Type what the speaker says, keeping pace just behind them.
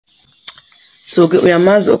So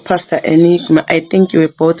Uyamazi Pastor Enigma, I think you were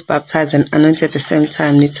both baptized and anointed at the same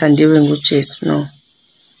time. No.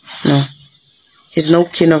 No. He's no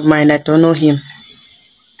kin of mine. I don't know him.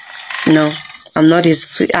 No. I'm not his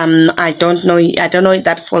I don't know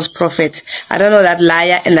that false prophet. I don't know that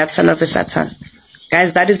liar and that son of a Satan.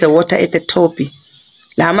 Guys, that is the water at the topi.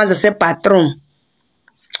 Lahamanza say bathroom.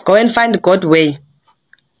 Go and find God way.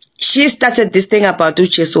 She started this thing about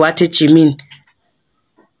Uchesuwate Jimin.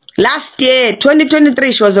 Last year,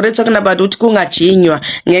 2023, she was already talking about the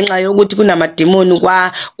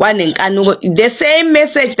same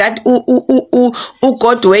message that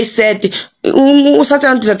Godway said.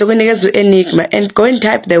 Enigma, and go and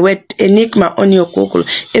type the word Enigma on your Google.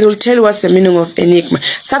 It will tell you what's the meaning of Enigma.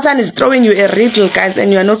 Satan is throwing you a riddle, guys,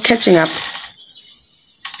 and you are not catching up.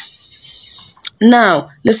 Now,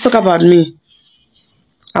 let's talk about me.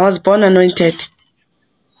 I was born anointed.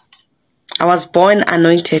 I was born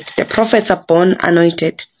anointed. The prophets are born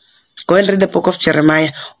anointed. Go and read the book of Jeremiah.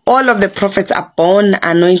 All of the prophets are born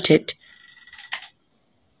anointed.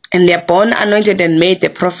 And they are born anointed and made the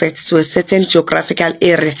prophets to a certain geographical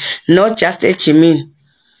area, not just a Jimin.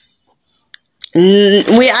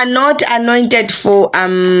 We are not anointed for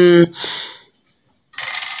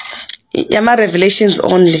Yama revelations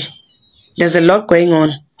only. There's a lot going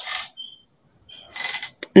on.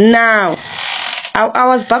 Now, I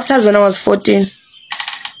was baptized when I was 14.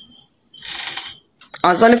 I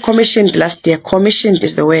was only commissioned last year. Commissioned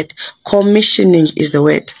is the word. Commissioning is the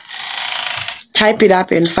word. Type it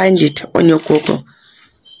up and find it on your Google.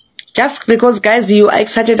 Just because, guys, you are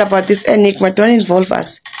excited about this Enigma, don't involve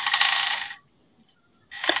us.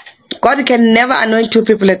 God can never anoint two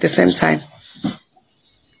people at the same time.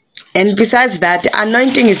 And besides that,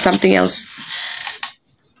 anointing is something else.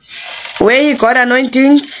 Where he got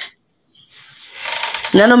anointing,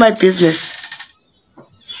 none of my business.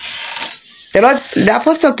 The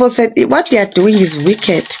Apostle Paul said, what they are doing is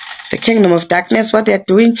wicked. The kingdom of darkness, what they are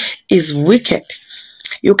doing is wicked.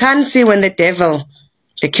 You can't see when the devil,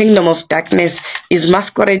 the kingdom of darkness, is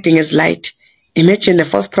masquerading as light. Imagine the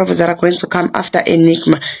false prophets that are going to come after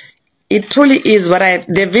Enigma. It truly is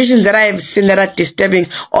the visions that I have seen that are disturbing.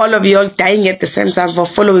 All of you all dying at the same time for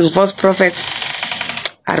following false prophets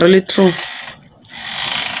are really true.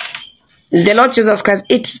 The Lord Jesus Christ,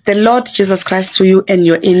 it's the Lord Jesus Christ to you and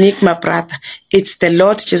your Enigma brother. It's the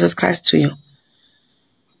Lord Jesus Christ to you.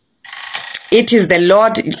 It is the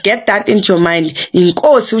Lord. Get that into your mind.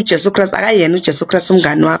 Inkosi uJesu Christ akayena uJesu Christ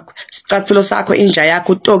umngani wakho. Sicathulo sakho inja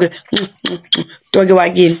yakho toke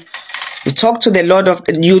wakini. You talk to the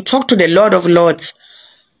Lord of Lords.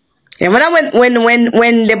 And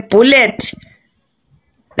when the bullet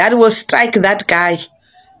that will strike that guy,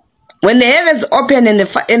 when the heavens open and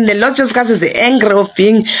the Lord Jesus Christ is the anger of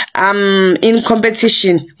being in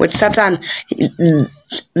competition with Satan,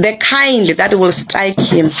 the kind that will strike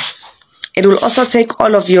him, it will also take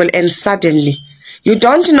all of you, and suddenly you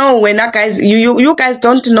don't know when that guys you guys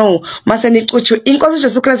don't know. Inkosi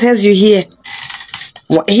Jesus Christ has you here.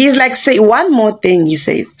 He's like, say one more thing, he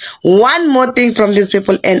says. One more thing from these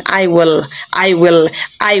people and I will.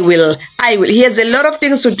 He has a lot of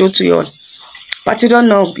things to do to you all. But you don't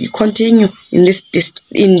know. You continue in this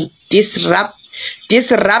disruptive,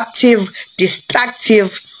 destructive,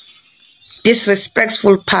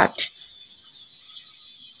 disrespectful part.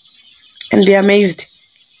 And be amazed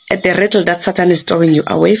at the riddle that Satan is throwing you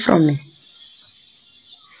away from me.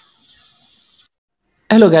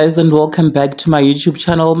 Hello guys, and welcome back to my YouTube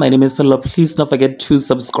channel. My name is Solo. Please don't forget to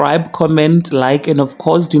subscribe, comment, like, and of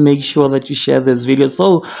course do make sure that you share this video.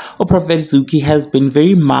 So Prophet Zuki has been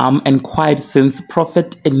very mum and quiet since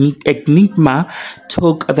Prophet Enigma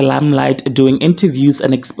took the limelight doing interviews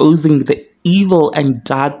and exposing the evil and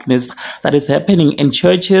darkness that is happening in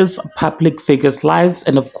churches, public figures' lives,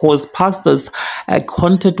 and of course pastors'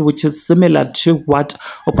 content, which is similar to what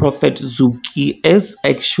Prophet Zuki is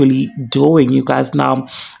actually doing. You guys, now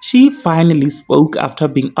she finally spoke after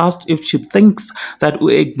being asked if she thinks that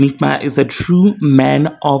Enigma is a true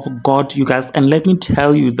man of God, you guys. And let me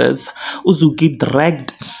tell you this, Zuki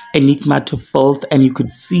dragged Enigma to filth, and you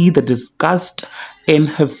could see the disgust in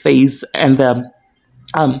her face and the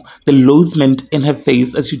loathment in her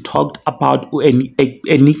face as she talked about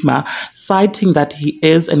Enigma, citing that he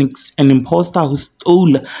is an imposter who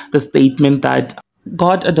stole the statement that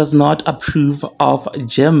God does not approve of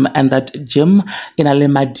Jim and that Jim in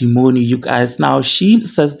Alema Dimoni, you guys. Now she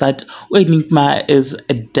says that Enigma is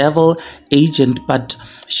a devil agent, but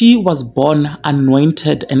she was born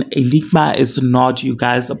anointed and Enigma is not, you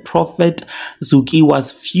guys. Prophet Zuki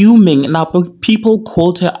was fuming. Now people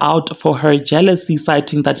called her out for her jealousy,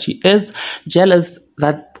 citing that she is jealous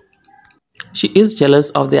that she is jealous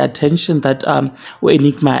of the attention that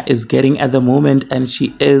Enigma is getting at the moment, and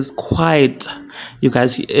she is quite, you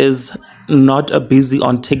guys, she is not busy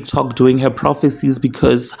on TikTok doing her prophecies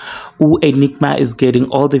because Enigma is getting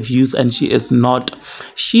all the views and she is not.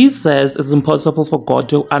 She says it's impossible for God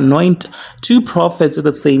to anoint two prophets at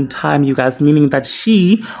the same time, you guys, meaning that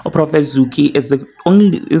she, or Prophet Zuki, is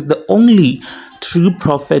the only true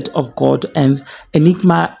prophet of God, and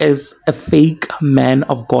Enigma is a fake man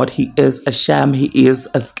of God. He is a sham, he is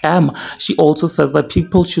a scam. She also says that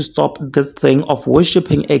people should stop this thing of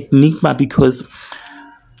worshipping Enigma because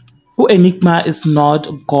Enigma is not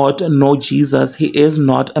God nor Jesus. He is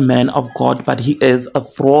not a man of God, but he is a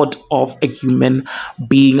fraud of a human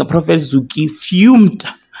being. Prophet Zuki fumed,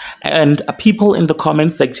 and people in the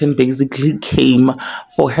comment section basically came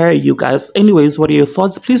for her, you guys. Anyways, what are your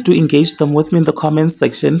thoughts? Please do engage them with me in the comment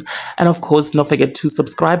section, and of course, don't forget to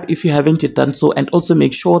subscribe if you haven't yet done so, and also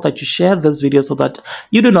make sure that you share this video so that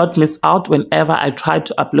you do not miss out whenever I try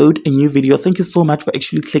to upload a new video. Thank you so much for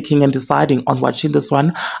actually clicking and deciding on watching this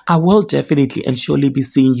one. I will definitely and surely be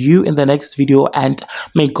seeing you in the next video, and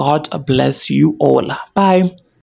may God bless you all. Bye.